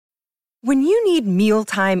When you need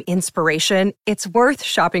mealtime inspiration, it's worth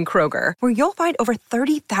shopping Kroger, where you'll find over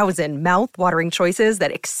 30,000 mouth-watering choices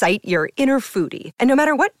that excite your inner foodie. And no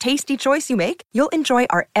matter what tasty choice you make, you'll enjoy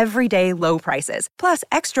our everyday low prices, plus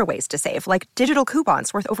extra ways to save, like digital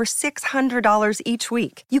coupons worth over $600 each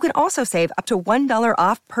week. You can also save up to $1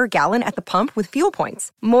 off per gallon at the pump with fuel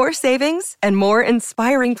points. More savings and more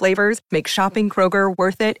inspiring flavors make shopping Kroger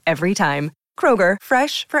worth it every time. Kroger,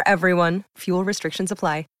 fresh for everyone. Fuel restrictions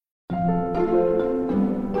apply.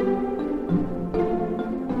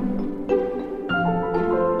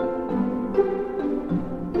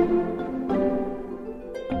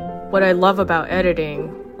 What I love about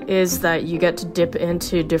editing is that you get to dip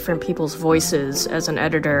into different people's voices as an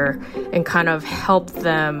editor and kind of help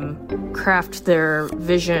them craft their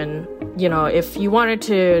vision. You know, if you wanted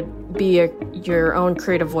to be your own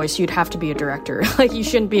creative voice, you'd have to be a director. Like, you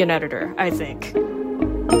shouldn't be an editor, I think.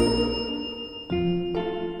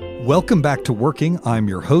 Welcome back to Working. I'm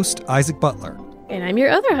your host, Isaac Butler. And I'm your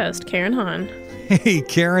other host, Karen Hahn. Hey,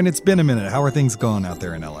 Karen, it's been a minute. How are things going out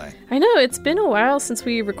there in LA? I know, it's been a while since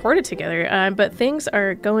we recorded together, but things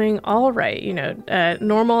are going all right,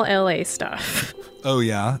 normal LA stuff. Oh,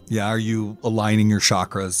 yeah? Yeah, are you aligning your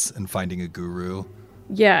chakras and finding a guru?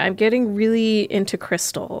 Yeah, I'm getting really into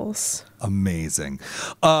crystals. Amazing.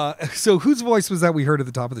 So whose voice was that we heard at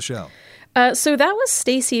the top of the show? So that was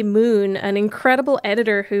Stacey Moon, an incredible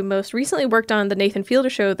editor who most recently worked on the Nathan Fielder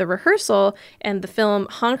show, The Rehearsal, and the film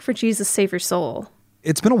Honk for Jesus, Save Your Soul.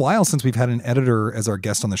 It's been a while since we've had an editor as our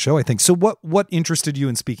guest on the show, I think. So what interested you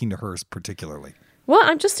in speaking to her particularly? Well,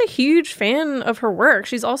 I'm just a huge fan of her work.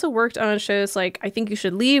 She's also worked on shows like I Think You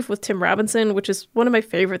Should Leave with Tim Robinson, which is one of my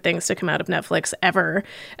favorite things to come out of Netflix ever.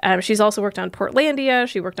 She's also worked on Portlandia.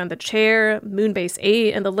 She worked on The Chair, Moonbase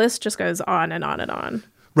 8, and the list just goes on and on and on.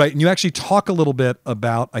 Right. And you actually talk a little bit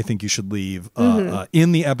about I Think You Should Leave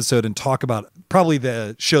in the episode and talk about probably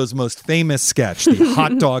the show's most famous sketch, the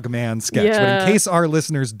Hot Dog Man sketch. Yeah. But in case our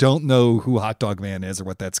listeners don't know who Hot Dog Man is or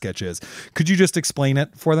what that sketch is, could you just explain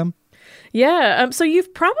it for them? Yeah. So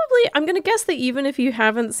you've probably, I'm going to guess that even if you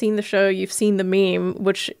haven't seen the show, you've seen the meme,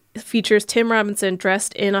 which features Tim Robinson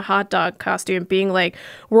dressed in a hot dog costume being like,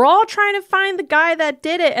 we're all trying to find the guy that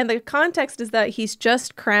did it. And the context is that he's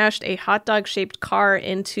just crashed a hot dog shaped car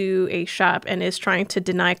into a shop and is trying to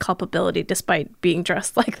deny culpability despite being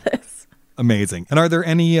dressed like this. Amazing. And are there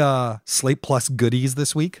any Slate Plus goodies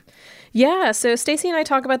this week? Yeah, so Stacey and I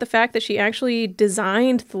talk about the fact that she actually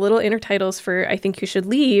designed the little intertitles for I Think You Should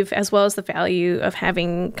Leave, as well as the value of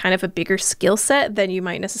having kind of a bigger skill set than you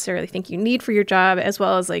might necessarily think you need for your job, as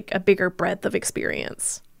well as like a bigger breadth of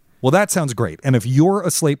experience. Well, that sounds great. And if you're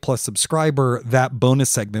a Slate Plus subscriber, that bonus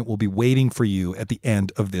segment will be waiting for you at the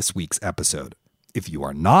end of this week's episode. If you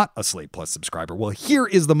are not a Slate Plus subscriber, well, here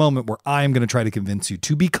is the moment where I'm going to try to convince you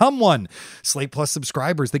to become one. Slate Plus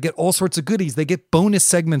subscribers, they get all sorts of goodies. They get bonus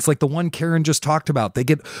segments like the one Karen just talked about. They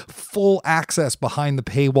get full access behind the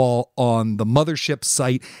paywall on the Mothership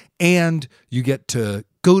site, and you get to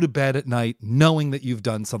go to bed at night knowing that you've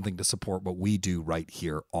done something to support what we do right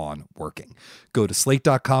here on Working. Go to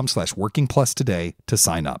slate.com/workingplus today to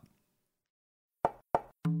sign up.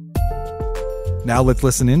 Now let's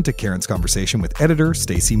listen in to Karen's conversation with editor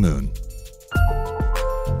Stacey Moon.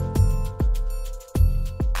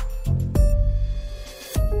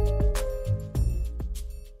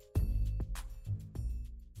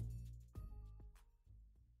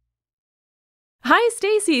 Hi,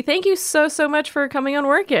 Stacey. Thank you so much for coming on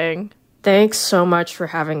Working. Thanks so much for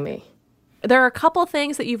having me. There are a couple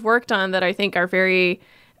things that you've worked on that I think are very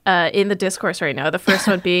in the discourse right now. The first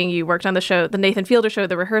one being you worked on the show, the Nathan Fielder show,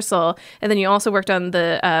 The Rehearsal, and then you also worked on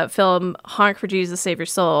the film Honk for Jesus, Save Your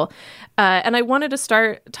Soul. And I wanted to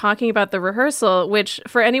start talking about The Rehearsal, which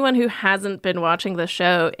for anyone who hasn't been watching the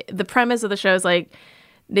show, the premise of the show is like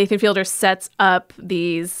Nathan Fielder sets up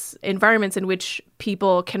these environments in which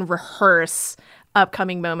people can rehearse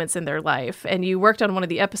upcoming moments in their life. And you worked on one of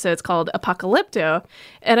the episodes called Apocalypto.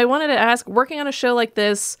 And I wanted to ask, working on a show like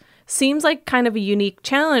this seems like kind of a unique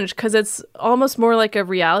challenge because it's almost more like a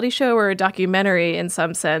reality show or a documentary in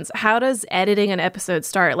some sense. How does editing an episode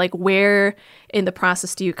start? Like, where in the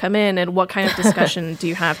process do you come in, and what kind of discussion do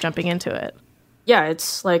you have jumping into it? Yeah,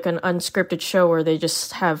 it's like an unscripted show where they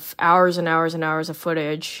just have hours and hours and hours of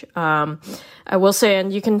footage. I will say,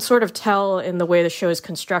 and you can sort of tell in the way the show is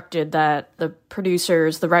constructed, that the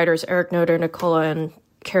producers, the writers, Eric Noder, Nicola, and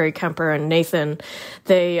Carrie Kemper, and Nathan,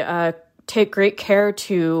 they take great care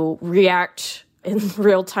to react in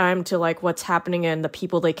real time to like what's happening and the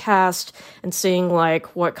people they cast, and seeing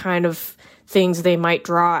like what kind of things they might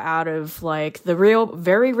draw out of like the real,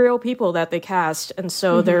 very real people that they cast. And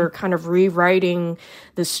so they're kind of rewriting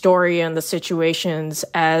the story and the situations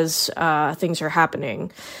as things are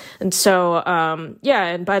happening. And so,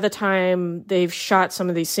 and by the time they've shot some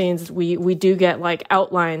of these scenes, we do get like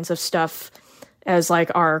outlines of stuff as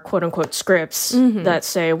like our quote unquote scripts that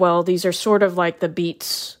say, well, these are sort of like the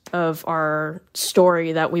beats of our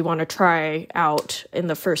story that we want to try out in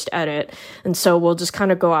the first edit. And so we'll just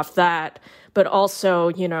kind of go off that. But also,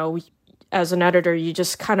 you know, as an editor, you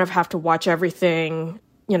just kind of have to watch everything.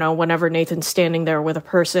 You know, whenever Nathan's standing there with a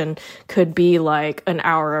person, could be like an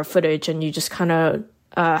hour of footage, and you just kind of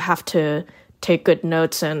have to take good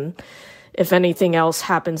notes. And if anything else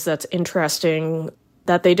happens that's interesting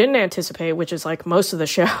that they didn't anticipate, which is like most of the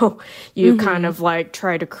show, you kind of like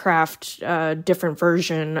try to craft a different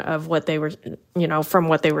version of what they were, you know, from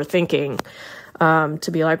what they were thinking. To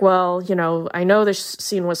be like, well, you know, I know this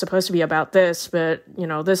scene was supposed to be about this, but, you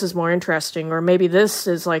know, this is more interesting, or maybe this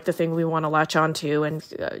is like the thing we want to latch onto. And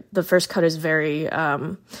the first cut is very,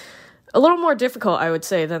 a little more difficult, I would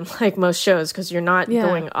say, than like most shows, because you're not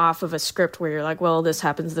going off of a script where you're like, well, this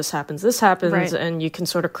happens, this happens, this happens, right. And you can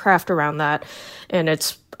sort of craft around that. And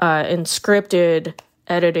it's in scripted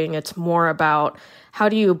editing, it's more about how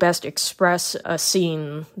do you best express a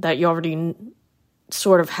scene that you already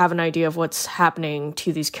sort of have an idea of what's happening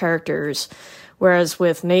to these characters. Whereas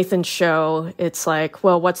with Nathan's show, it's like,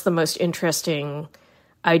 well, what's the most interesting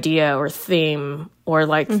idea or theme, or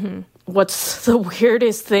like what's the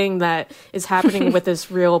weirdest thing that is happening with this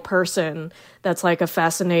real person that's like a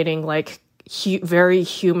fascinating, like very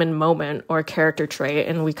human moment or character trait.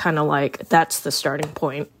 And we kind of like, that's the starting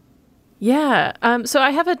point. Yeah. So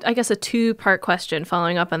I have, I guess, a two-part question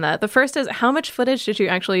following up on that. The first is, how much footage did you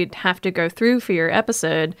actually have to go through for your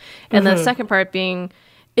episode? And the second part being,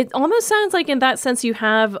 it almost sounds like in that sense you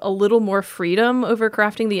have a little more freedom over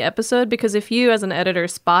crafting the episode, because if you as an editor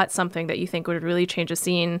spot something that you think would really change a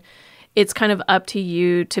scene, it's kind of up to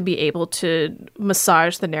you to be able to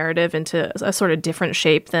massage the narrative into a sort of different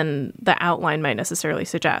shape than the outline might necessarily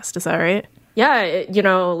suggest. Is that right? Yeah, you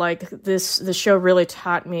know, like the show really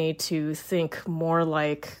taught me to think more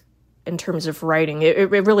like in terms of writing. It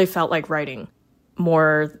really felt like writing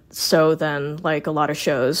more so than like a lot of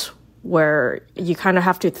shows where you kind of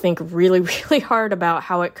have to think really, really hard about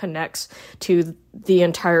how it connects to the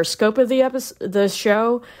entire scope of the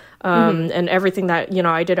show. And everything that, you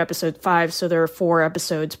know, I did episode 5, so there are 4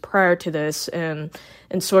 episodes prior to this, and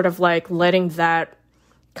sort of like letting that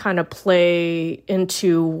kind of play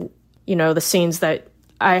into, you know, the scenes that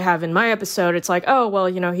I have in my episode. It's like, oh, well,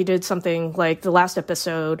 you know, he did something like the last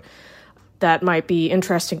episode that might be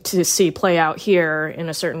interesting to see play out here in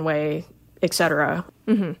a certain way, etc.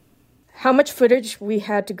 How much footage we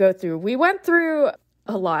had to go through? We went through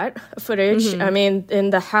a lot of footage. I mean, in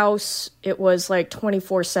the house, it was like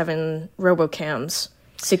 24/7 RoboCams,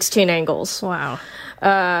 16 angles. Wow.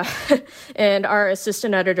 And our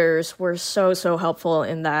assistant editors were so helpful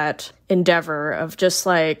in that endeavor of just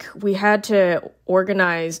like, we had to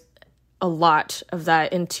organize a lot of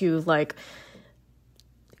that into like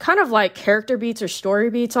kind of like character beats or story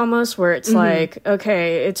beats almost, where it's like,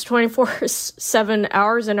 okay, it's 24/7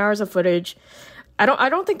 hours and hours of footage. I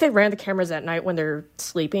don't think they ran the cameras at night when they're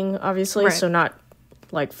sleeping, obviously, right. So not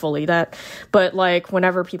like fully that. But like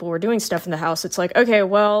whenever people were doing stuff in the house, it's like, okay,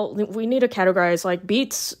 well, we need to categorize like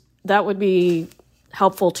beats that would be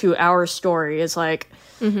helpful to our story. Is like,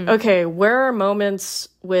 okay, where are moments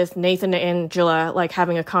with Nathan and Angela like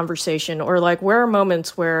having a conversation, or like where are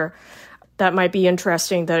moments where that might be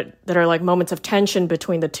interesting that are like moments of tension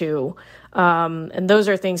between the two. And those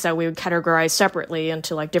are things that we would categorize separately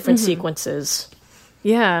into like different sequences.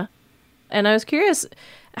 Yeah. And I was curious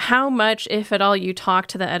how much, if at all, you talk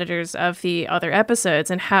to the editors of the other episodes,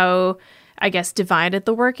 and how, I guess, divided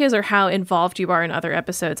the work is, or how involved you are in other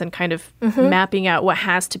episodes, and kind of mapping out what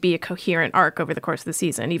has to be a coherent arc over the course of the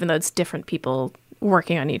season, even though it's different people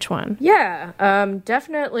working on each one. Yeah,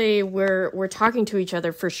 definitely we're talking to each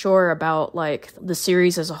other for sure about like the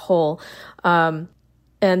series as a whole. And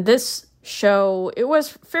this show, it was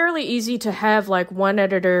fairly easy to have like one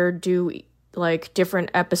editor do like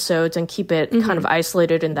different episodes and keep it kind of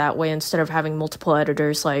isolated in that way, instead of having multiple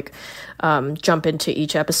editors like jump into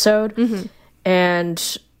each episode.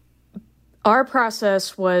 And our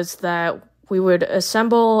process was that we would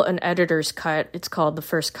assemble an editor's cut. It's called the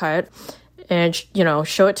first cut, and you know,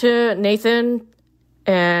 show it to Nathan,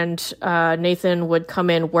 and Nathan would come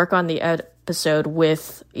in, work on the episode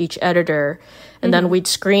with each editor, and then we'd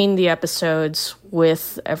screen the episodes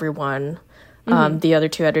with everyone. the other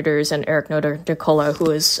two editors, and Eric Nicola,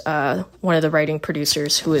 who is one of the writing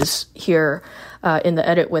producers who is here in the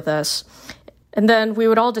edit with us. And then we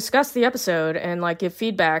would all discuss the episode and like give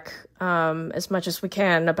feedback as much as we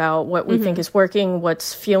can about what we think is working,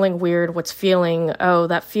 what's feeling weird, what's feeling, oh,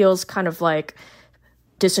 that feels kind of like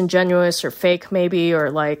disingenuous or fake maybe,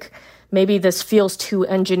 or like maybe this feels too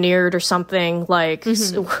engineered or something. Like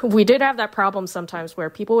we did have that problem sometimes where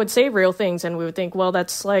people would say real things and we would think, well,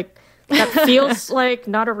 that's like, that feels like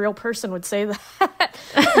not a real person would say that.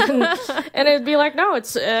 and it'd be like, no,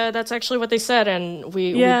 it's that's actually what they said. And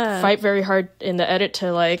we fight very hard in the edit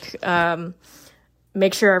to like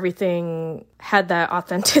make sure everything had that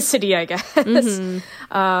authenticity, I guess.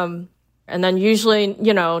 And then usually,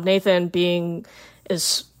 you know, Nathan being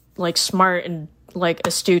as like smart and like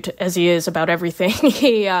astute as he is about everything,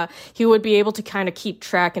 he would be able to kind of keep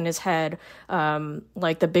track in his head,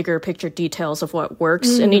 like the bigger picture details of what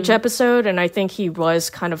works in each episode. And I think he was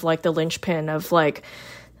kind of like the linchpin of like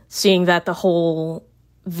seeing that the whole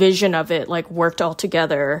vision of it like worked all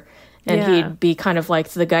together. And he'd be kind of like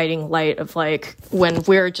the guiding light of like when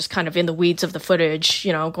we're just kind of in the weeds of the footage,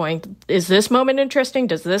 you know, going, is this moment interesting?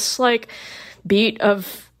 Does this like beat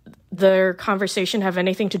of their conversation have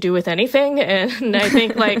anything to do with anything? And I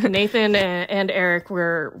think like Nathan and Eric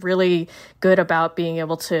were really good about being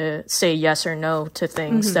able to say yes or no to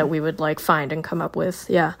things that we would like find and come up with.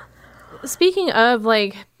 Yeah. Speaking of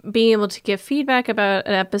like being able to give feedback about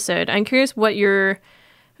an episode, I'm curious what your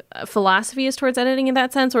philosophy is towards editing in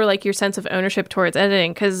that sense, or like your sense of ownership towards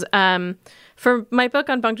editing. Because for my book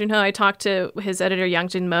on Bong Joon-ho, I talked to his editor Yang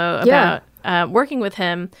Jin-mo about working with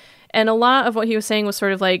him. And a lot of what he was saying was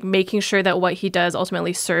sort of like making sure that what he does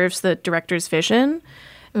ultimately serves the director's vision.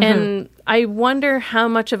 And I wonder how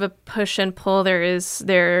much of a push and pull there is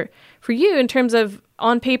there for you in terms of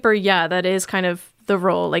on paper, that is kind of the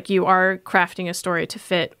role. Like you are crafting a story to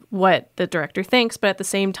fit what the director thinks, but at the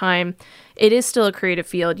same time, it is still a creative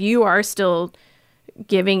field. You are still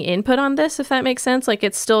giving input on this, if that makes sense. Like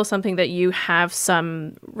it's still something that you have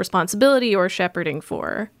some responsibility or shepherding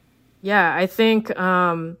for. Yeah, I think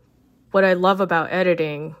what I love about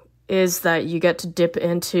editing is that you get to dip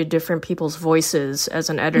into different people's voices as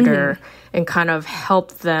an editor and kind of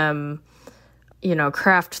help them, you know,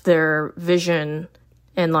 craft their vision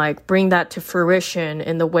and like bring that to fruition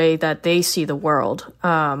in the way that they see the world.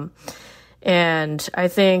 And I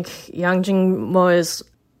think Yang Jin-mo is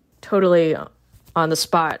totally on the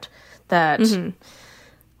spot that, you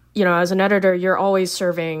know, as an editor, you're always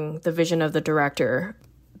serving the vision of the director.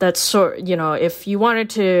 That's you know, if you wanted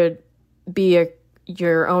to be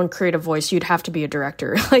your own creative voice, you'd have to be a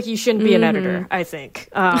director. Like you shouldn't be an editor, I think.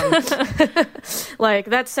 Like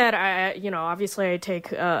that said, I you know, obviously I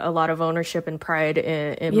take a lot of ownership and pride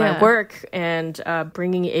in my work, and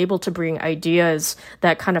able to bring ideas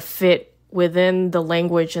that kind of fit within the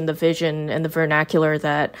language and the vision and the vernacular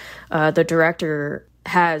that the director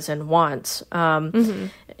has and wants.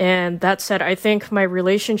 And that said, I think my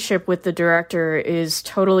relationship with the director is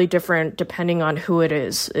totally different depending on who it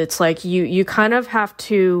is. It's like you kind of have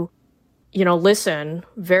to, you know, listen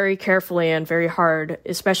very carefully and very hard,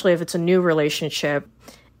 especially if it's a new relationship,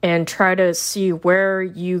 and try to see where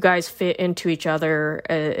you guys fit into each other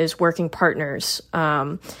as working partners,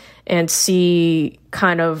 and see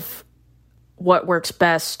kind of what works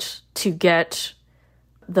best to get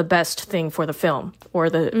the best thing for the film or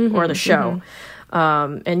the show.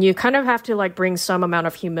 And you kind of have to like bring some amount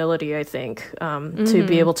of humility, I think, to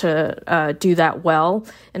be able to do that well.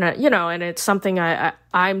 And, you know, and it's something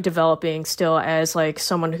I'm developing still as like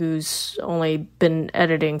someone who's only been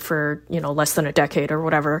editing for, you know, less than a decade or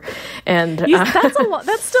whatever. And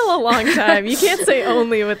that's still a long time. You can't say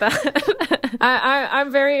only with that.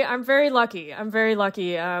 I'm very lucky. I'm very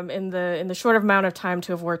lucky in the short amount of time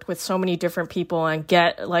to have worked with so many different people and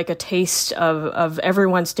get like a taste of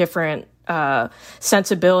everyone's different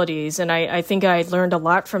sensibilities. And I think I learned a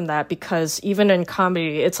lot from that, because even in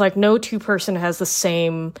comedy, it's like no two person has the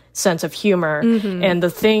same sense of humor. And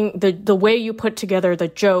the way you put together the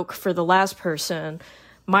joke for the last person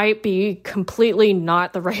might be completely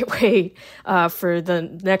not the right way for the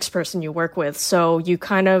next person you work with. So you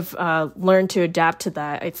kind of learn to adapt to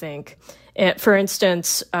that, I think. And for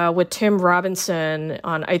instance, with Tim Robinson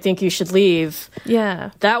on I Think You Should Leave,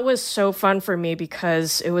 that was so fun for me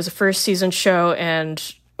because it was a first season show, and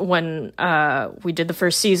when we did the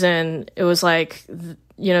first season, it was like,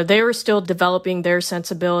 you know, they were still developing their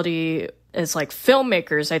sensibility as like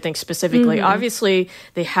filmmakers, I think specifically. Obviously,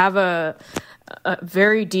 they have a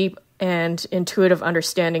very deep and intuitive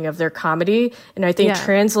understanding of their comedy. And I think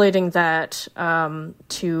translating that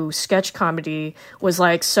to sketch comedy was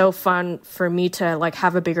like so fun for me to like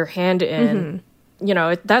have a bigger hand in. You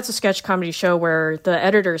know, that's a sketch comedy show where the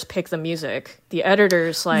editors pick the music. The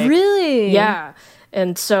editors like... Really? Yeah.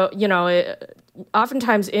 And so, you know,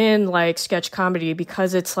 oftentimes in like sketch comedy,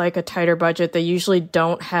 because it's like a tighter budget, they usually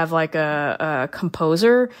don't have like a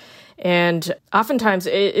composer. And oftentimes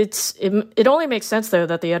it only makes sense though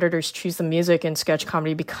that the editors choose the music in sketch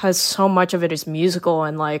comedy because so much of it is musical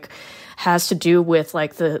and like has to do with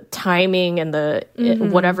like the timing and the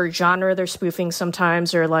whatever genre they're spoofing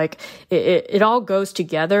sometimes, or like it all goes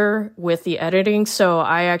together with the editing. So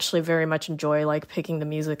I actually very much enjoy like picking the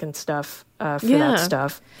music and stuff for that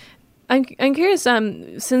stuff. I'm curious,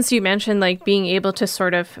 since you mentioned like being able to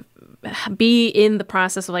sort of be in the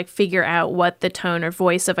process of like figure out what the tone or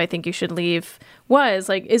voice of I Think You Should Leave was,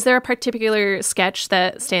 like, is there a particular sketch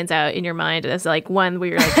that stands out in your mind as like one where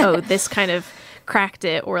you're like, oh, this kind of cracked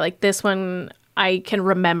it, or like this one I can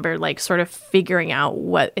remember like sort of figuring out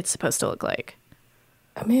what it's supposed to look like?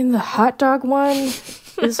 I mean, the hot dog one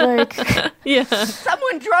is like... Yeah.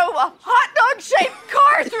 Someone drove a hot dog-shaped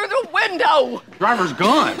car through the window! Driver's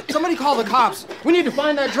gone. Somebody call the cops. We need to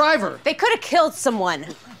find that driver. They could have killed someone.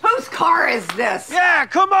 Whose car is this? Yeah,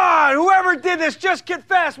 come on! Whoever did this, just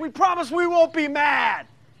confess. We promise we won't be mad.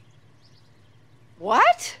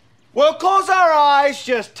 What? We'll close our eyes,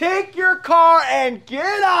 just take your car and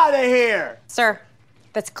get out of here. Sir,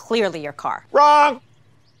 that's clearly your car. Wrong.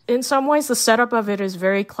 In some ways, the setup of it is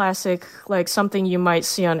very classic, like something you might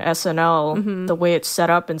see on SNL, the way it's set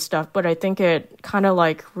up and stuff. But I think it kind of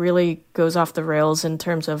like really goes off the rails in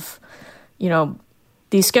terms of, you know,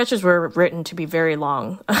 these sketches were written to be very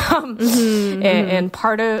long. And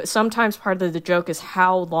sometimes part of the joke is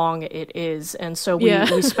how long it is. And so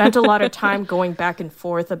we spent a lot of time going back and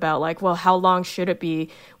forth about like, well, how long should it be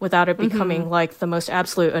without it becoming like the most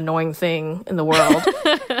absolute annoying thing in the world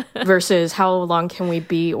versus how long can we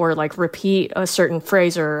be or like repeat a certain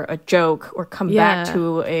phrase or a joke or come back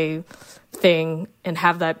to a thing and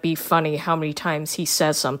have that be funny how many times he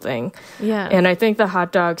says something. And I think the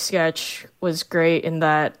hot dog sketch was great in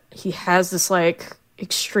that he has this like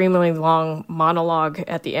extremely long monologue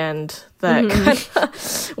at the end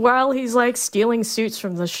that while he's like stealing suits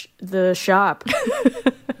from the shop.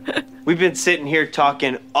 We've been sitting here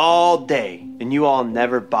talking all day and you all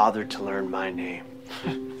never bothered to learn my name.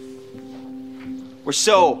 We're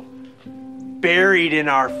so buried in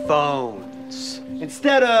our phones.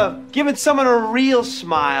 Instead of giving someone a real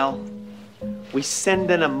smile, we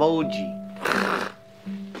send an emoji.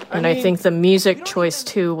 And I think the music choice,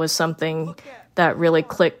 too, was something that really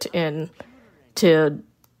clicked in to,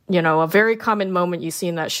 you know, a very common moment you see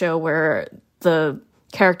in that show where the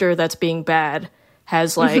character that's being bad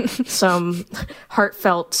has, like, some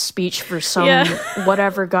heartfelt speech for some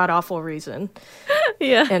whatever god-awful reason.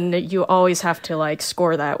 And you always have to, like,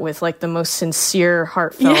 score that with, like, the most sincere,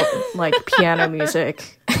 heartfelt, like, piano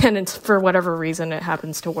music. And it's, for whatever reason, it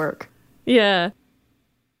happens to work.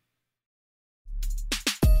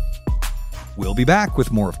 We'll be back with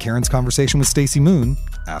more of Karen's conversation with Stacey Moon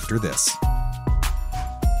after this.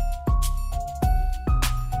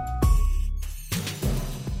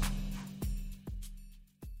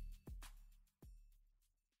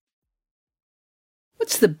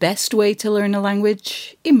 What's the best way to learn a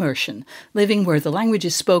language? Immersion, living where the language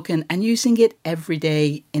is spoken and using it every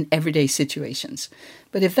day in everyday situations.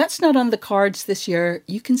 But if that's not on the cards this year,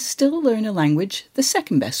 you can still learn a language the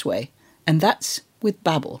second best way, and that's with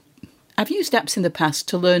Babbel. I've used apps in the past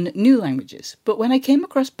to learn new languages, but when I came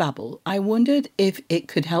across Babbel, I wondered if it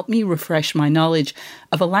could help me refresh my knowledge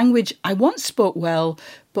of a language I once spoke well,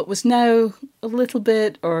 but was now a little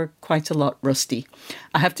bit or quite a lot rusty.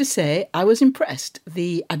 I have to say, I was impressed.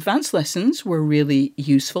 The advanced lessons were really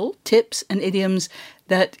useful, tips and idioms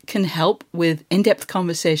that can help with in-depth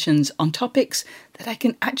conversations on topics that I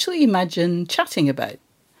can actually imagine chatting about.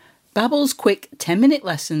 Babbel's quick 10-minute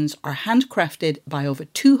lessons are handcrafted by over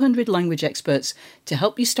 200 language experts to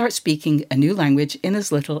help you start speaking a new language in as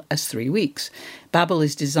little as 3 weeks. Babbel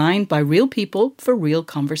is designed by real people for real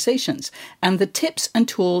conversations, and the tips and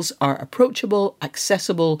tools are approachable,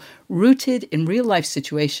 accessible, rooted in real-life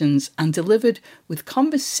situations, and delivered with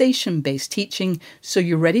conversation-based teaching so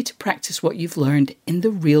you're ready to practice what you've learned in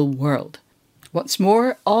the real world. What's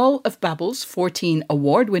more, all of Babbel's 14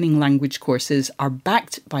 award-winning language courses are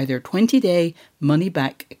backed by their 20-day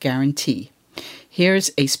money-back guarantee.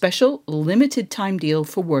 Here's a special limited time deal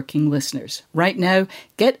for working listeners. Right now,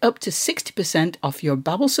 get up to 60% off your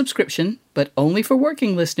Babbel subscription, but only for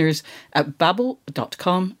working listeners at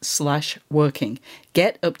babbel.com/working.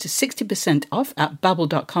 Get up to 60% off at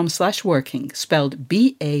babbel.com/working, spelled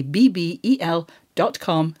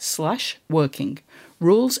BABBEL.com/working.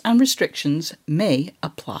 Rules and restrictions may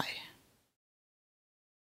apply.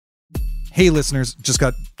 Hey listeners, just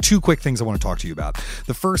got two quick things I want to talk to you about.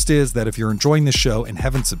 The first is that if you're enjoying this show and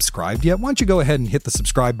haven't subscribed yet, why don't you go ahead and hit the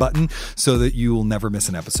subscribe button so that you will never miss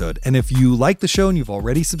an episode. And if you like the show and you've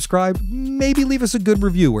already subscribed, maybe leave us a good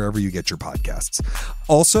review wherever you get your podcasts.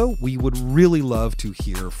 Also, we would really love to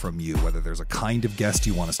hear from you, whether there's a kind of guest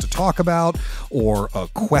you want us to talk about, or a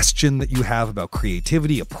question that you have about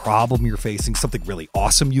creativity, a problem you're facing, something really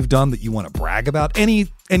awesome you've done that you want to brag about,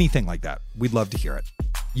 anything like that. We'd love to hear it.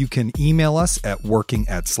 You can email us at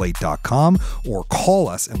working@slate.com or call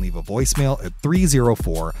us and leave a voicemail at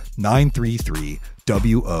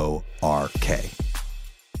 304-933-WORK.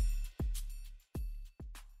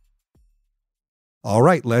 All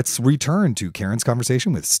right, let's return to Karen's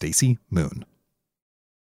conversation with Stacey Moon.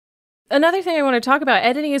 Another thing I want to talk about,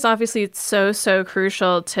 editing is obviously so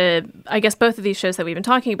crucial to, I guess, both of these shows that we've been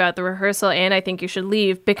talking about, The Rehearsal and I Think You Should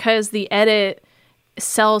Leave, because the edit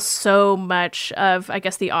sells so much of, I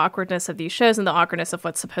guess, the awkwardness of these shows and the awkwardness of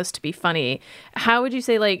what's supposed to be funny. How would you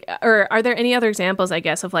say, like, or are there any other examples, I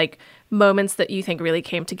guess, of like moments that you think really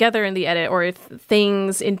came together in the edit, or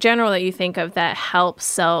things in general that you think of that help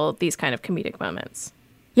sell these kind of comedic moments?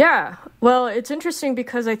 Yeah, well, it's interesting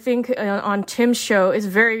because I think on Tim's show it's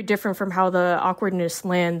very different from how the awkwardness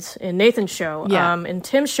lands in Nathan's show. Yeah. In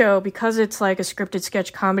Tim's show, because it's like a scripted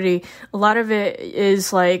sketch comedy, a lot of it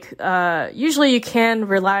is like, usually you can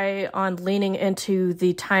rely on leaning into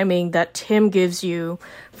the timing that Tim gives you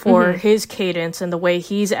for his cadence and the way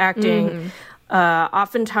he's acting.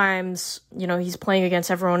 Oftentimes, you know, he's playing against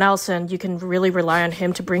everyone else and you can really rely on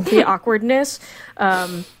him to bring the awkwardness.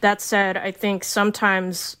 That said, I think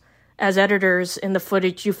sometimes as editors in the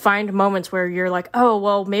footage, you find moments where you're like, oh,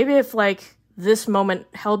 well, maybe if like this moment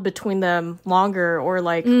held between them longer, or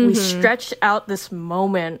like we stretched out this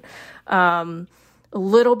moment a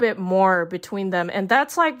little bit more between them. And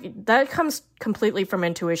that's like, that comes completely from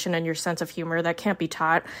intuition and your sense of humor. That can't be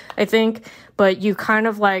taught, I think. But you kind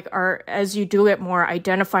of like are, as you do it more,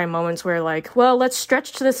 identify moments where like, well, let's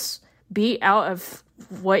stretch this beat out of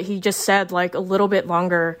what he just said like a little bit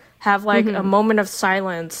longer. Have like a moment of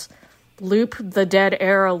silence, loop the dead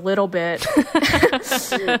air a little bit,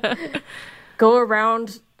 go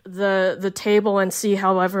around the table and see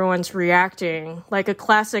how everyone's reacting. Like a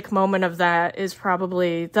classic moment of that is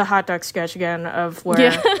probably the hot dog sketch again, of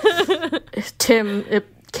where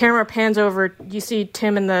camera pans over, you see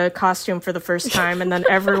Tim in the costume for the first time, and then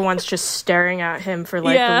everyone's just staring at him for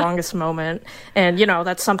like the longest moment. And, you know,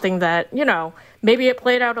 that's something that, you know, maybe it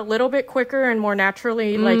played out a little bit quicker and more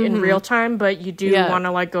naturally, like in real time, but you do want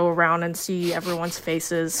to like go around and see everyone's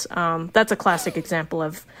faces. That's a classic example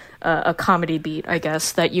of a comedy beat, I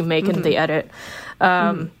guess, that you make in the edit.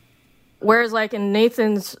 Whereas like in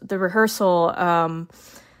Nathan's The Rehearsal,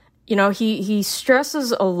 you know, he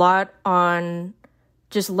stresses a lot on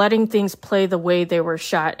just letting things play the way they were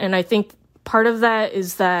shot. And I think part of that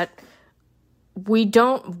is that we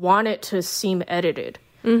don't want it to seem edited.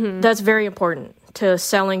 That's very important to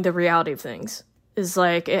selling the reality of things, is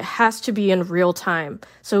like it has to be in real time.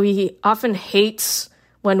 So he often hates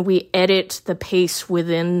when we edit the pace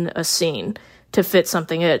within a scene to fit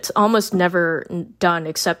something. It's almost never done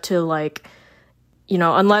except to like, you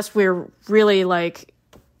know, unless we're really like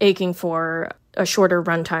aching for a shorter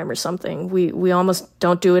runtime or something. We almost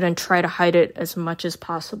don't do it and try to hide it as much as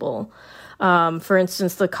possible. For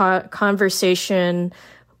instance, the conversation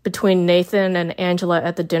between Nathan and Angela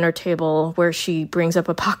at the dinner table where she brings up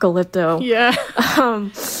Apocalypto. Yeah.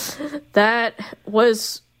 That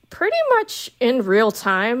was pretty much in real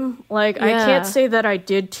time. Like, I can't say that I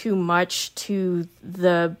did too much to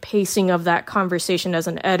the pacing of that conversation as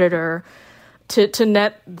an editor to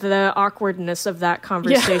net the awkwardness of that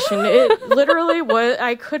conversation. Yeah. It literally was,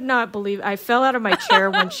 I could not believe, I fell out of my chair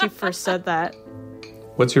when she first said that.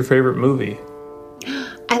 What's your favorite movie?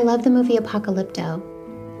 I love the movie Apocalypto.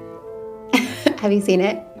 Have you seen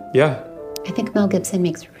it? Yeah. I think Mel Gibson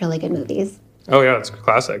makes really good movies. Oh yeah, it's a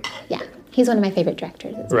classic. Yeah, he's one of my favorite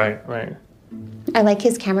directors. Right. I like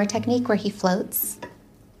his camera technique where he floats.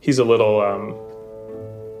 He's a little, I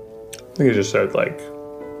think he just said like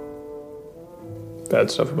bad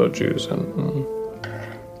stuff about Jews and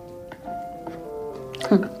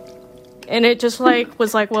and it just like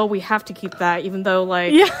was like, well, we have to keep that, even though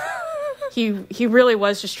like he really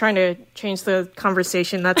was just trying to change the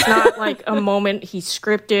conversation. That's not like a moment he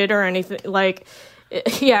scripted or anything. Like,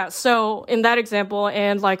 yeah. So in that example,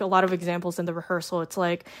 and like a lot of examples in the rehearsal, it's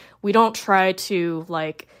like we don't try to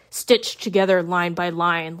like stitch together line by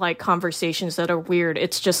line like conversations that are weird.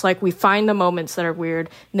 It's just like we find the moments that are weird.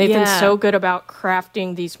 Nathan's so good about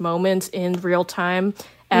crafting these moments in real time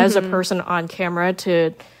as a person on camera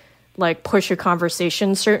to like push a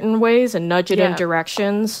conversation certain ways and nudge it in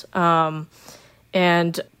directions.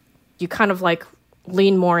 And you kind of like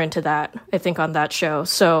lean more into that, I think, on that show.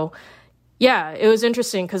 So yeah, it was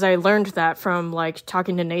interesting because I learned that from like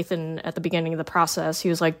talking to Nathan at the beginning of the process. He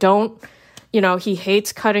was like, he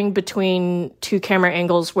hates cutting between two camera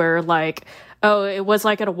angles where like, oh, it was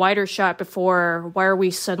like at a wider shot before. Why are we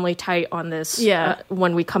suddenly tight on this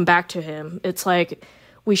when we come back to him? It's like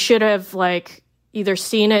we should have like either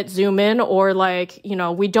seen it zoom in or like,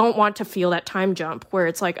 we don't want to feel that time jump where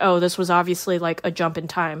it's like, oh, this was obviously like a jump in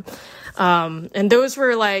time. And those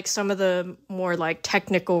were like some of the more like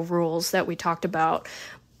technical rules that we talked about,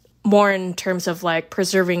 more in terms of like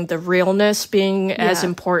preserving the realness being as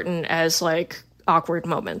important as like awkward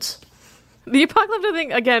moments. The apocalyptic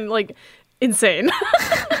thing, again, like insane.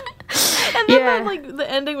 And then like the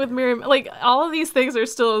ending with Miriam, like all of these things are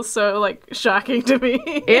still so like shocking to me.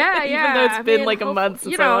 Yeah, even though it's been like a month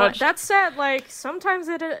since I watched. That said, like sometimes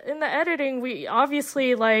in the editing, we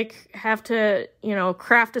obviously like have to,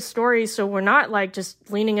 craft a story so we're not like just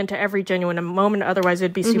leaning into every genuine moment. Otherwise,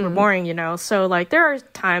 it'd be super boring, So like there are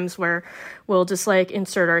times where we'll just like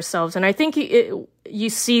insert ourselves, and I think you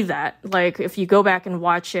see that like if you go back and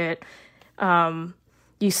watch it.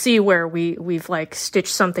 You see where we've like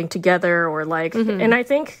stitched something together or like, and I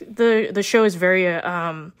think the show is very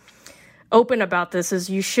open about this. Is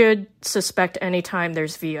you should suspect anytime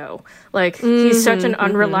there's VO. Like he's such an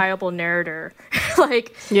unreliable narrator.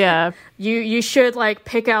 Like you should like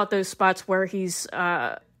pick out those spots where he's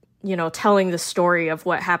telling the story of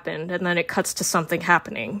what happened and then it cuts to something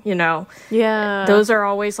happening. Those are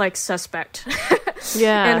always like suspect.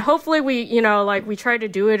 And hopefully we try to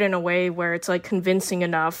do it in a way where it's like convincing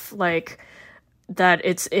enough, like that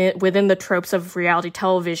it's within the tropes of reality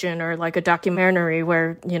television or like a documentary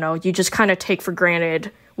where, you just kind of take for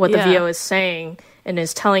granted what the VO is saying and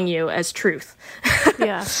is telling you as truth.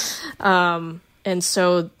 And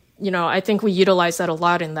so, I think we utilize that a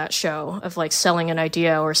lot in that show of like selling an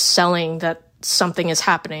idea or selling that something is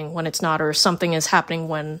happening when it's not, or something is happening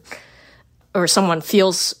when, or someone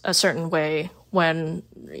feels a certain way when,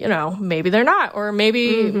 maybe they're not, or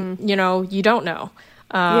maybe, you don't know.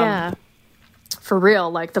 For real,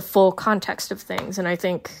 like the full context of things. And I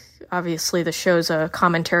think obviously the show's a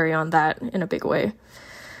commentary on that in a big way.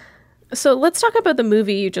 So let's talk about the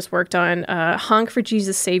movie you just worked on, Honk for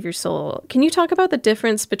Jesus, Save Your Soul. Can you talk about the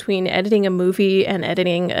difference between editing a movie and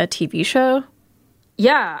editing a TV show?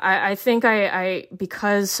 Yeah, I think I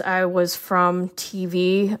because I was from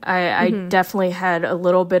TV, I definitely had a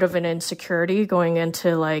little bit of an insecurity going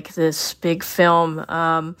into like this big film.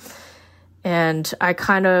 And I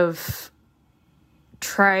kind of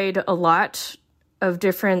tried a lot of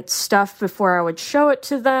different stuff before I would show it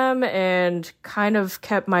to them and kind of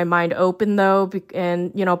kept my mind open though.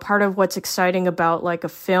 And, part of what's exciting about like a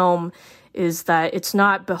film is that it's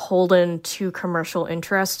not beholden to commercial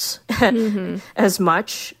interests as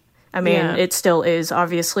much. I mean, it still is,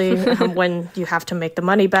 obviously, when you have to make the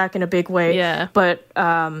money back in a big way. Yeah. But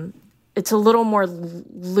it's a little more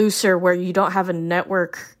looser where you don't have a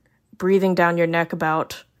network breathing down your neck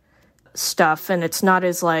about stuff. And it's not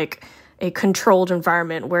as like a controlled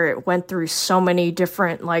environment where it went through so many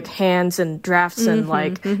different like hands and drafts and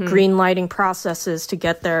like green lighting processes to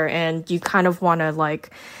get there. And you kind of want to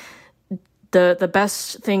like... The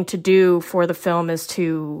best thing to do for the film is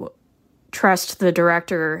to trust the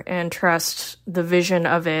director and trust the vision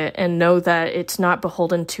of it and know that it's not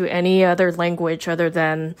beholden to any other language other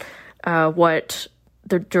than what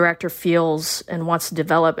the director feels and wants to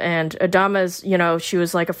develop. And Adama's, she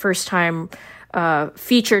was like a first-time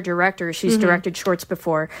feature director. She's directed shorts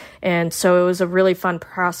before. And so it was a really fun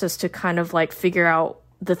process to kind of like figure out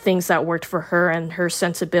the things that worked for her and her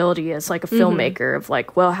sensibility as like a filmmaker of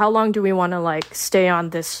like, well, how long do we want to like stay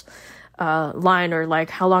on this line, or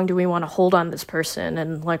like how long do we want to hold on this person,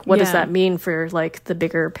 and like what does that mean for like the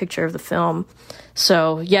bigger picture of the film.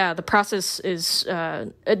 So the process is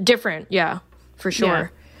different, for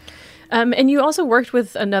sure. And you also worked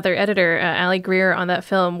with another editor, Ali Greer, on that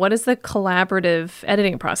film. What is the collaborative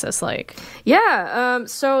editing process like? Yeah,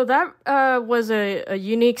 so that was a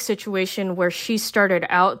unique situation where she started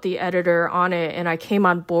out the editor on it, and I came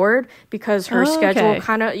on board because her schedule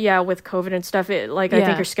kind of, with COVID and stuff, I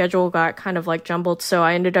think her schedule got kind of like jumbled, so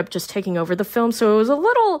I ended up just taking over the film. So it was a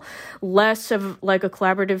little less of like a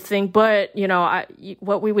collaborative thing, but,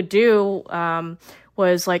 what we would do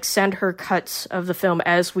was like send her cuts of the film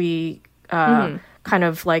as we kind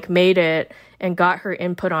of like made it and got her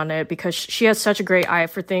input on it, because she has such a great eye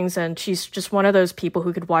for things, and she's just one of those people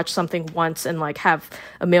who could watch something once and like have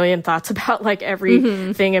a million thoughts about like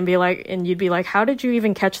everything and be like, and you'd be like, how did you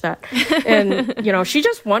even catch that? And she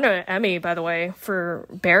just won an Emmy, by the way, for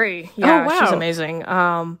Barry. Yeah, she's amazing.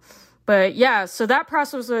 But yeah, so that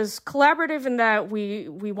process was collaborative in that we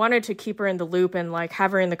wanted to keep her in the loop and like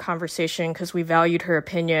have her in the conversation because we valued her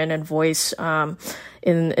opinion and voice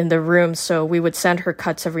in the room. So we would send her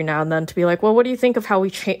cuts every now and then to be like, well, what do you think of how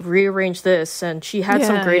we rearrange this? And she had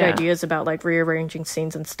some great ideas about like rearranging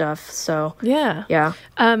scenes and stuff. So yeah.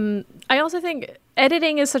 I also think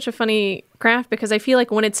editing is such a funny craft because I feel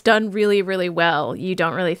like when it's done really, really well, you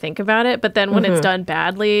don't really think about it. But then when it's done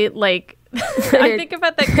badly, like I think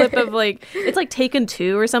about that clip of like, it's like Taken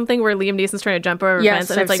 2 or something where Liam Neeson's trying to jump over a fence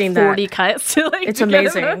and it's like 40 cuts to like, it's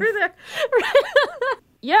amazing. Get him over there.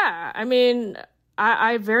 Yeah, I mean,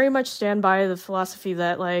 I very much stand by the philosophy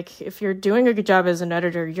that like if you're doing a good job as an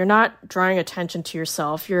editor, you're not drawing attention to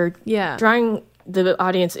yourself. You're drawing the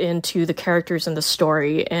audience into the characters and the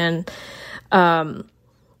story. And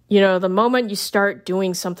the moment you start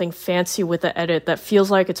doing something fancy with the edit that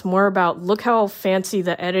feels like it's more about, look how fancy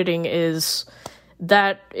the editing is,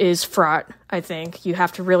 that is fraught, I think. You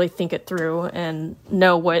have to really think it through and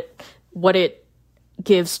know what it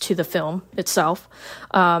gives to the film itself.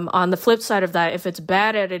 On the flip side of that, if it's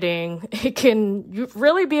bad editing, it can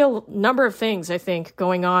really be a number of things, I think,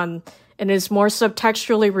 going on, and is more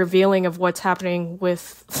subtextually revealing of what's happening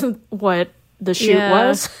with what the shoot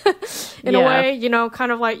was in a way,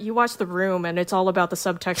 kind of like you watch The Room and it's all about the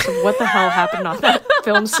subtext of what the hell happened on that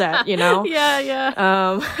film set,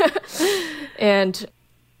 and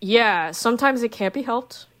sometimes it can't be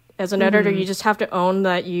helped. As an editor, you just have to own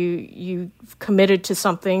that you committed to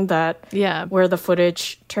something that where the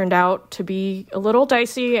footage turned out to be a little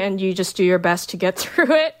dicey, and you just do your best to get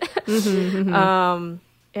through it.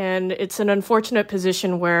 And it's an unfortunate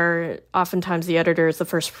position where oftentimes the editor is the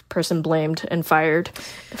first person blamed and fired.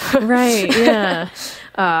 Right, yeah.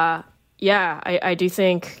 I do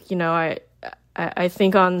think, I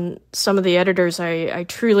think on some of the editors I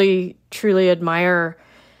truly, truly admire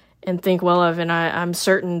and think well of, and I'm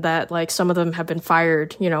certain that like some of them have been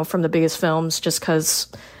fired, from the biggest films just because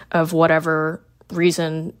of whatever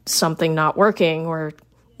reason, something not working or,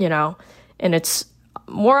 and it's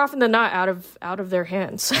more often than not out of their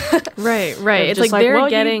hands. Right. It's like they're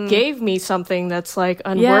getting. You gave me something that's like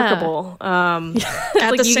unworkable. At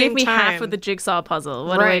like the you same gave me half of the jigsaw puzzle.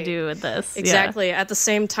 What do I do with this? Exactly. At the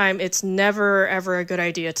same time, it's never ever a good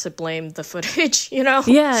idea to blame the footage.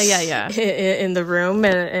 Yeah. In the room,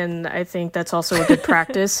 and I think that's also a good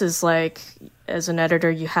practice. Is like as an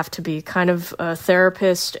editor, you have to be kind of a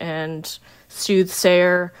therapist and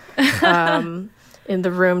soothsayer. In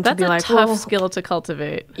the room to be like, that's a tough skill to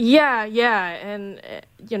cultivate. Yeah, and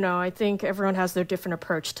I think everyone has their different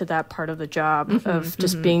approach to that part of the job of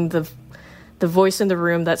just being the voice in the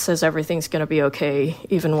room that says everything's going to be okay,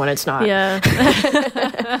 even when it's not. Yeah.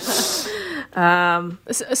 So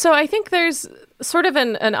I think there's sort of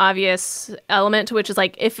an obvious element to which is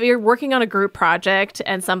like if you're working on a group project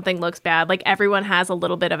and something looks bad, like everyone has a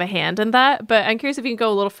little bit of a hand in that. But I'm curious if you can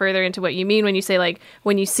go a little further into what you mean when you say like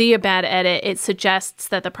when you see a bad edit, it suggests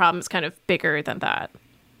that the problem is kind of bigger than that.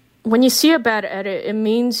 When you see a bad edit, it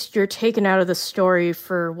means you're taken out of the story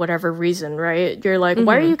for whatever reason, right? You're like,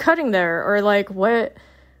 why are you cutting there? Or like, what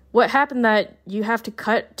happened that you have to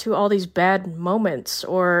cut to all these bad moments?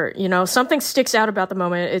 Or, something sticks out about the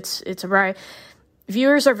moment. It's a right.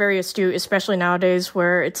 Viewers are very astute, especially nowadays,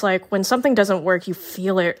 where it's like when something doesn't work, you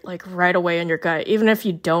feel it like right away in your gut, even if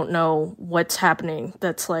you don't know what's happening.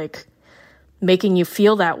 That's like making you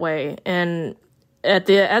feel that way. And at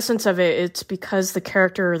the essence of it, it's because the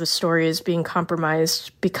character or the story is being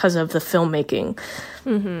compromised because of the filmmaking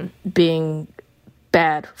being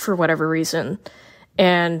bad for whatever reason.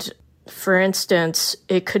 And for instance,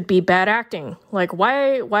 it could be bad acting. Like,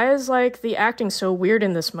 why is like the acting so weird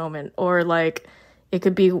in this moment? Or like, it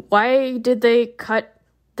could be, why did they cut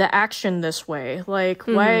the action this way? Like,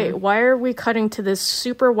 why are we cutting to this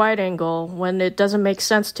super wide angle when it doesn't make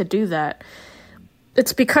sense to do that?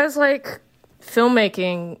 It's because like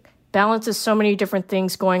filmmaking balances so many different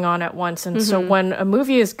things going on at once. And so when a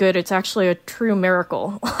movie is good, it's actually a true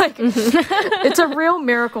miracle. Like, it's a real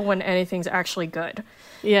miracle when anything's actually good.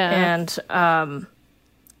 Yeah. And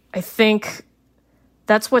I think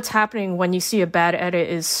that's what's happening when you see a bad edit,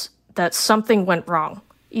 is that something went wrong.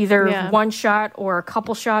 Either one shot or a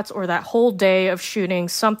couple shots or that whole day of shooting,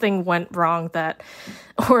 something went wrong,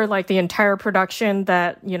 or like the entire production,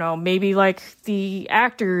 that, you know, maybe like the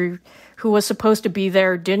actor who was supposed to be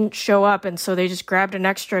there didn't show up, and so they just grabbed an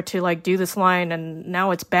extra to like do this line, and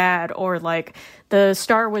now it's bad. Or like the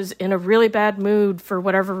star was in a really bad mood for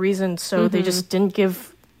whatever reason, so they just didn't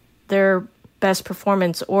give their best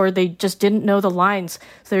performance, or they just didn't know the lines,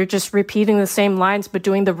 so they're just repeating the same lines but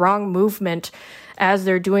doing the wrong movement as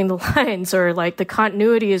they're doing the lines, or like the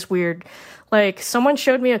continuity is weird. Like, someone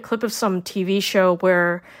showed me a clip of some TV show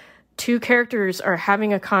where two characters are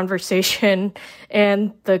having a conversation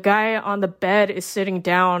and the guy on the bed is sitting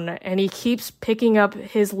down and he keeps picking up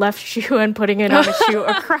his left shoe and putting it on his shoe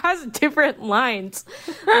across different lines.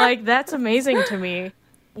 Like, that's amazing to me,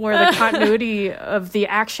 where the continuity of the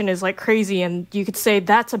action is like crazy, and you could say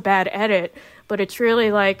that's a bad edit, but it's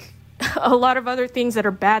really like a lot of other things that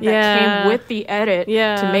are bad that came with the edit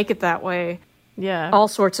to make it that way. Yeah. All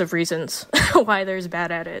sorts of reasons why there's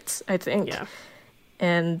bad edits, I think. Yeah.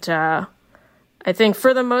 And I think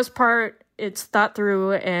for the most part, it's thought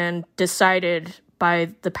through and decided by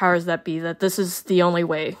the powers that be that this is the only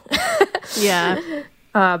way.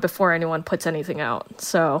 Before anyone puts anything out.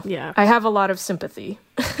 So I have a lot of sympathy.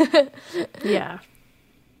 Yeah.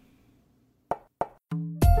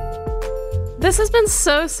 This has been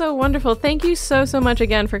so wonderful. Thank you so much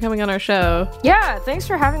again for coming on our show. Yeah, thanks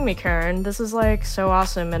for having me, Karen. This is like so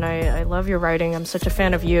awesome, and I love your writing. I'm such a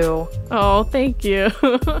fan of you. Oh, thank you.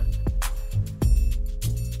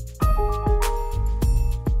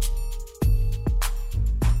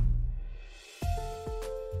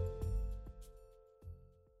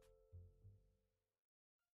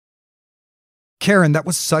 Karen, that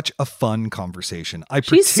was such a fun conversation.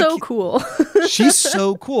 She's so cool. She's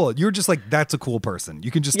so cool. You're just like, that's a cool person. You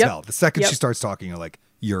can just tell. The second she starts talking, you're like,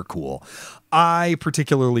 you're cool. I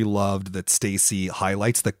particularly loved that Stacey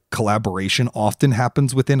highlights that collaboration often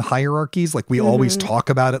happens within hierarchies. Like, we always talk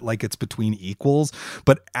about it like it's between equals,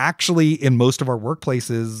 but actually in most of our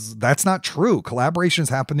workplaces, that's not true. Collaboration is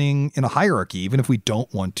happening in a hierarchy, even if we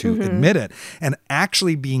don't want to admit it. And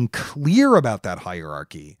actually being clear about that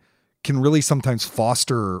hierarchy can really sometimes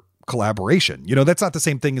foster collaboration. You know, that's not the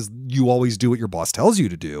same thing as you always do what your boss tells you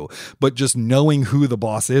to do, but just knowing who the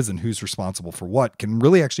boss is and who's responsible for what can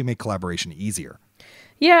really actually make collaboration easier.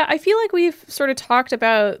 Yeah, I feel like we've sort of talked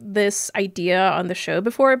about this idea on the show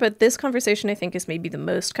before, but this conversation, I think, is maybe the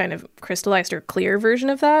most kind of crystallized or clear version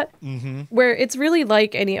of that, where it's really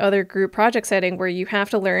like any other group project setting where you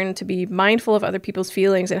have to learn to be mindful of other people's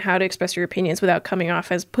feelings and how to express your opinions without coming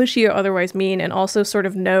off as pushy or otherwise mean, and also sort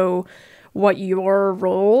of know what your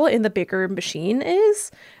role in the bigger machine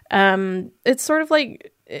is. It's sort of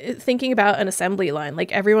like thinking about an assembly line.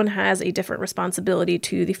 Like, everyone has a different responsibility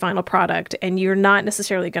to the final product, and you're not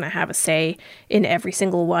necessarily going to have a say in every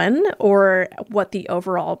single one or what the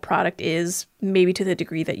overall product is, maybe to the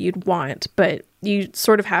degree that you'd want, but you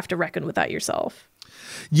sort of have to reckon with that yourself.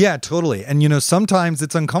 Yeah, totally. And, you know, sometimes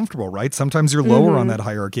it's uncomfortable, right? Sometimes you're lower on that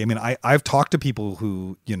hierarchy. I mean, I've talked to people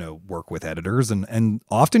who, you know, work with editors, and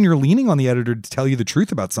often you're leaning on the editor to tell you the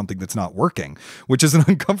truth about something that's not working, which is an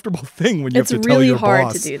uncomfortable thing when you have to tell your boss. It's really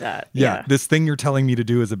hard to do that. Yeah, this thing you're telling me to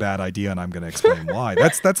do is a bad idea, and I'm going to explain why.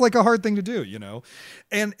 That's like a hard thing to do, you know?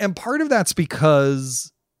 And part of that's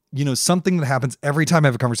because, you know, something that happens every time I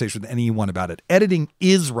have a conversation with anyone about it. Editing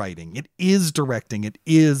is writing. It is directing. It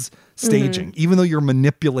is staging, even though you're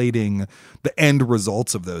manipulating the end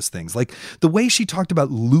results of those things. Like the way she talked about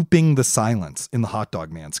looping the silence in the Hot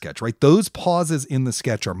Dog Man sketch, right? Those pauses in the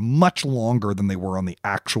sketch are much longer than they were on the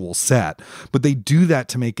actual set, but they do that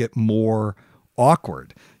to make it more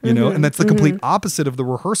awkward, you know? And that's the complete opposite of the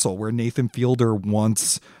rehearsal, where Nathan Fielder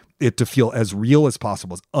wants it to feel as real as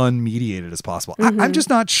possible, as unmediated as possible. I'm just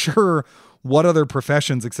not sure what other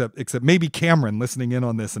professions, except maybe Cameron listening in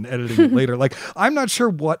on this and editing it later. Like, I'm not sure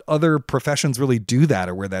what other professions really do that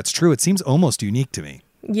or where that's true. It seems almost unique to me.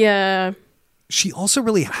 Yeah. She also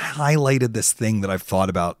really highlighted this thing that I've thought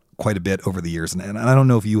about quite a bit over the years. And I don't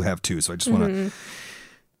know if you have too. So I just want to,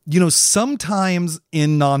 you know, sometimes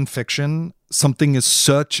in nonfiction, something is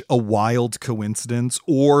such a wild coincidence,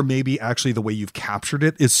 or maybe actually the way you've captured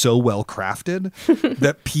it is so well crafted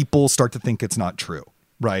that people start to think it's not true.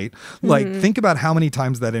 right? Like, think about how many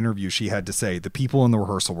times that interview she had to say the people in the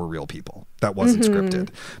rehearsal were real people. That wasn't scripted,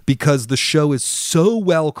 because the show is so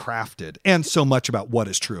well crafted and so much about what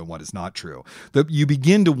is true and what is not true that you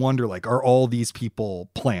begin to wonder, like, are all these people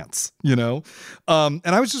plants, you know? And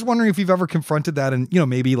I was just wondering if you've ever confronted that, and, you know,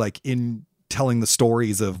 maybe like in telling the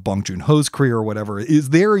stories of Bong Joon-ho's career or whatever, is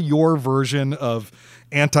there your version of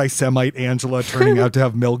anti-Semite Angela turning out to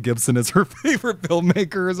have Mel Gibson as her favorite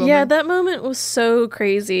filmmaker or something? Yeah, that moment was so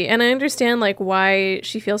crazy. And I understand like why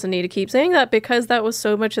she feels the need to keep saying that, because that was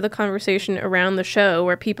so much of the conversation around the show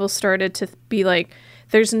where people started to be like,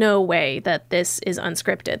 there's no way that this is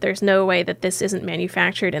unscripted. There's no way that this isn't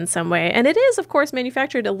manufactured in some way. And it is, of course,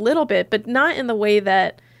 manufactured a little bit, but not in the way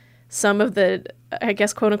that some of the, I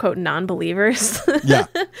guess, quote unquote, non-believers. Yeah.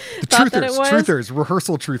 The truthers,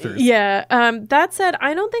 rehearsal truthers. Yeah. That said,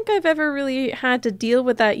 I don't think I've ever really had to deal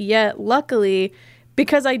with that yet, luckily,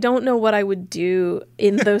 because I don't know what I would do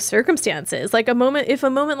in those circumstances. Like if a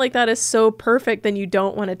moment like that is so perfect, then you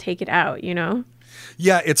don't want to take it out, you know?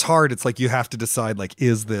 Yeah, it's hard. It's like you have to decide, like,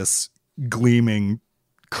 is this gleaming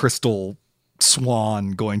crystal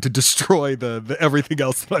swan going to destroy the everything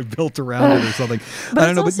else that I've built around it or something? But I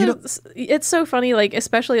don't know. Also, but it's so funny, like,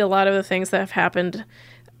 especially a lot of the things that have happened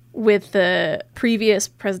with the previous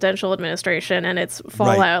presidential administration and its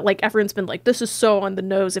fallout. Right. Like, everyone's been like, this is so on the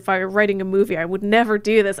nose. If I were writing a movie, I would never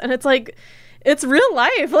do this. And it's like, it's real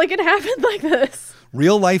life. Like, it happened like this.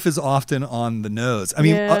 Real life is often on the nose. I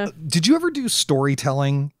mean, did you ever do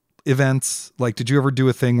storytelling events? Like, did you ever do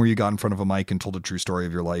a thing where you got in front of a mic and told a true story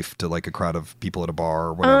of your life to like a crowd of people at a bar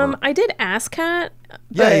or whatever? I did ASCAT.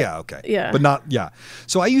 Okay. Yeah. But not,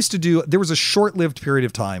 So I used to there was a short-lived period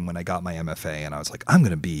of time when I got my MFA and I was like, I'm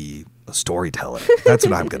going to be a storyteller. That's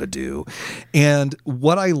what I'm going to do. And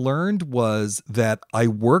what I learned was that I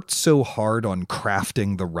worked so hard on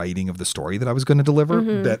crafting the writing of the story that I was going to deliver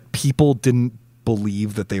that people didn't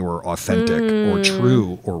believe that they were authentic or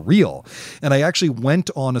true or real. And I actually went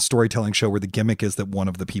on a storytelling show where the gimmick is that one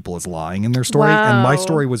of the people is lying in their story. Wow. And my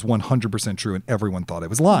story was 100% true and everyone thought I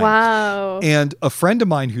was lying. Wow. And a friend of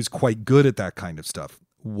mine who's quite good at that kind of stuff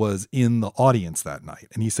was in the audience that night.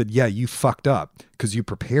 And he said, yeah, you fucked up because you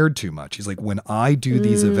prepared too much. He's like, when I do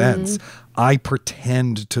these events, I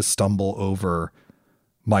pretend to stumble over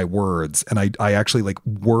my words, and I actually like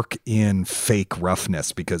work in fake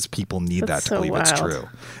roughness because people need that to believe it's true.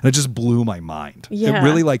 And it just blew my mind. Yeah. It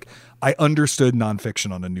really, like, I understood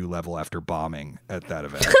nonfiction on a new level after bombing at that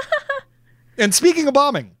event. And speaking of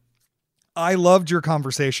bombing, I loved your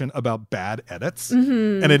conversation about bad edits,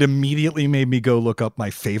 and it immediately made me go look up my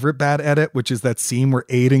favorite bad edit, which is that scene where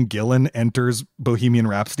Aidan Gillen enters Bohemian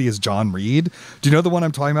Rhapsody as John Reed. Do you know the one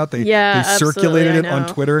I'm talking about? They circulated it on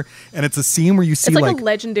Twitter, and it's a scene where you see it's like a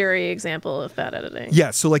legendary example of bad editing.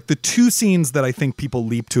 Yeah, so like the two scenes that I think people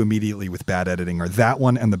leap to immediately with bad editing are that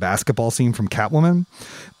one and the basketball scene from Catwoman.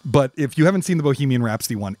 But if you haven't seen the Bohemian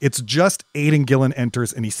Rhapsody one, it's just Aidan Gillen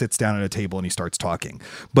enters and he sits down at a table and he starts talking.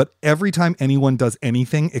 But every time anyone does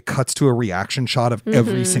anything, it cuts to a reaction shot of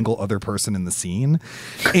every single other person in the scene.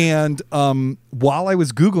 And while I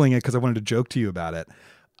was Googling it, because I wanted to joke to you about it,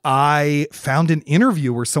 I found an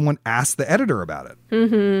interview where someone asked the editor about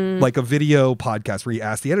it, like a video podcast where he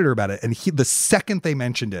asked the editor about it. And the second they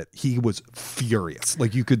mentioned it, he was furious.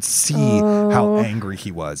 Like you could see how angry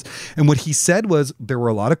he was. And what he said was there were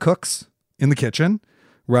a lot of cooks in the kitchen,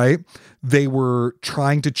 right? They were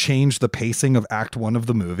trying to change the pacing of Act 1 of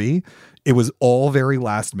the movie. It was all very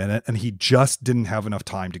last minute. And he just didn't have enough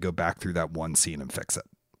time to go back through that one scene and fix it.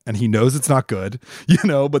 And he knows it's not good,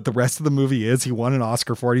 but the rest of the movie is. He won an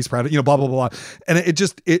Oscar for it. He's proud of, blah, blah, blah. And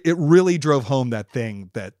it really drove home that thing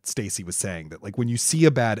that Stacey was saying, that like when you see a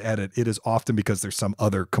bad edit, it is often because there's some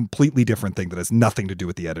other completely different thing that has nothing to do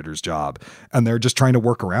with the editor's job. And they're just trying to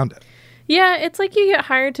work around it. Yeah, it's like you get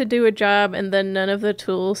hired to do a job and then none of the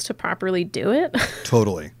tools to properly do it.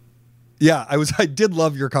 Totally. Yeah, I did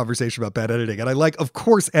love your conversation about bad editing. And of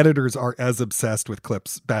course, editors are as obsessed with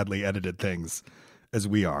clips, badly edited things as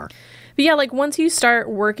we are. But yeah, like once you start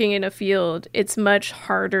working in a field, it's much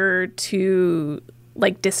harder to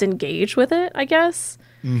like disengage with it, I guess.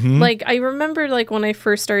 Like I remember like when I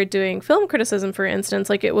first started doing film criticism, for instance,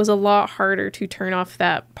 like it was a lot harder to turn off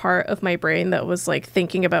that part of my brain that was like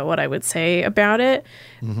thinking about what I would say about it.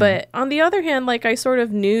 But on the other hand, like I sort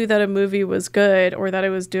of knew that a movie was good or that I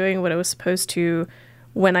was doing what it was supposed to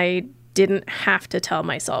when I didn't have to tell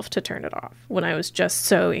myself to turn it off, when I was just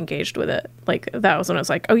so engaged with it. Like that was when I was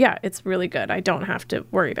like, oh yeah, it's really good. I don't have to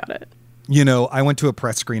worry about it. You know, I went to a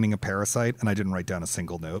press screening of Parasite and I didn't write down a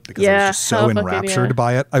single note because I was just so enraptured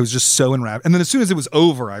by it. I was just so enraptured. And then as soon as it was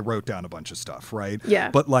over, I wrote down a bunch of stuff, right? Yeah.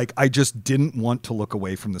 But like, I just didn't want to look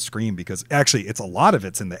away from the screen because actually it's a lot of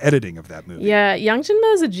it's in the editing of that movie. Yeah, Yang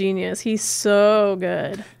Jin-mo is a genius. He's so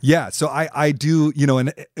good. Yeah, so I do, you know,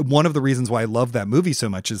 and one of the reasons why I love that movie so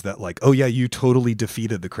much is that like, oh yeah, you totally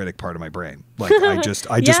defeated the critic part of my brain. Like I just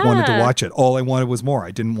wanted to watch it. All I wanted was more.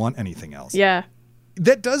 I didn't want anything else. Yeah.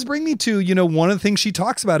 That does bring me to, you know, one of the things she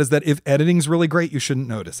talks about is that if editing's really great, you shouldn't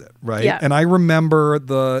notice it, right? Yeah. And I remember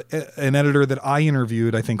an editor that I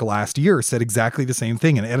interviewed, I think last year, said exactly the same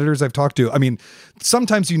thing. And editors I've talked to, I mean,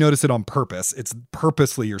 sometimes you notice it on purpose. It's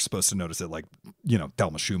purposely you're supposed to notice it, like, you know,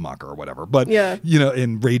 Thelma Schumacher or whatever. But, you know,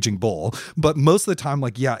 in Raging Bull. But most of the time,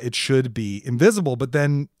 like, yeah, it should be invisible. But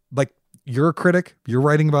then, like, you're a critic, you're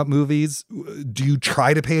writing about movies. Do you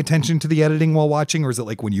try to pay attention to the editing while watching? Or is it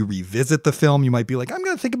like when you revisit the film, you might be like, I'm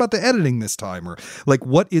going to think about the editing this time? Or like,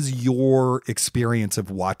 what is your experience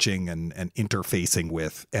of watching and interfacing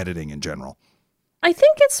with editing in general? I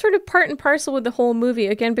think it's sort of part and parcel with the whole movie,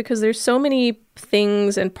 again, because there's so many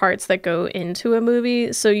things and parts that go into a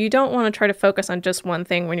movie. So you don't want to try to focus on just one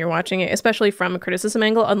thing when you're watching it, especially from a criticism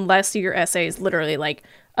angle, unless your essay is literally like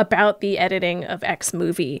about the editing of X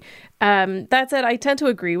movie. That said, I tend to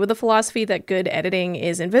agree with the philosophy that good editing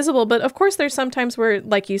is invisible. But of course, there's sometimes where,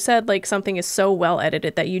 like you said, like something is so well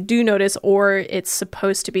edited that you do notice, or it's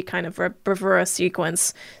supposed to be kind of a bravura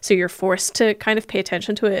sequence. So you're forced to kind of pay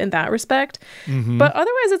attention to it in that respect. Mm-hmm. But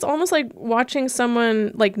otherwise, it's almost like watching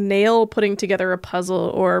someone like nail putting together a puzzle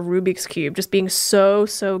or a Rubik's Cube, just being so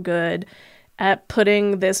good at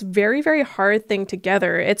putting this very, very hard thing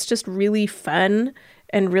together. It's just really fun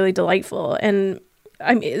and really delightful. And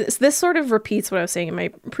I mean, this sort of repeats what I was saying in my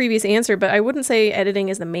previous answer, but I wouldn't say editing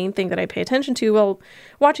is the main thing that I pay attention to while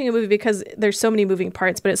watching a movie, because there's so many moving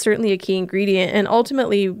parts, but it's certainly a key ingredient. And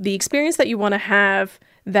ultimately, the experience that you want to have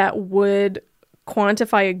that would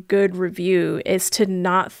quantify a good review is to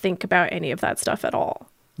not think about any of that stuff at all.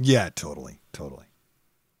 Yeah, totally.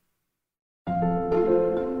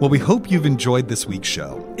 Well, we hope you've enjoyed this week's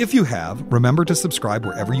show. If you have, remember to subscribe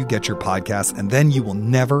wherever you get your podcasts, and then you will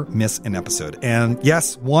never miss an episode. And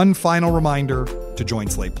yes, one final reminder to join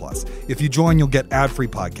Slate Plus. If you join, you'll get ad-free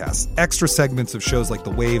podcasts, extra segments of shows like The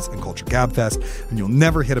Waves and Culture Gabfest, and you'll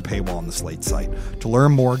never hit a paywall on the Slate site. To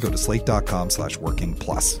learn more, go to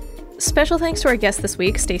slate.com/workingplus. Special thanks to our guest this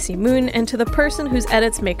week, Stacey Moon, and to the person whose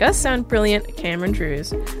edits make us sound brilliant, Cameron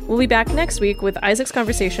Drews. We'll be back next week with Isaac's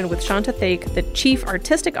conversation with Shanta Thake, the Chief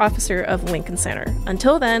Artistic Officer of Lincoln Center.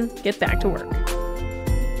 Until then, get back to work.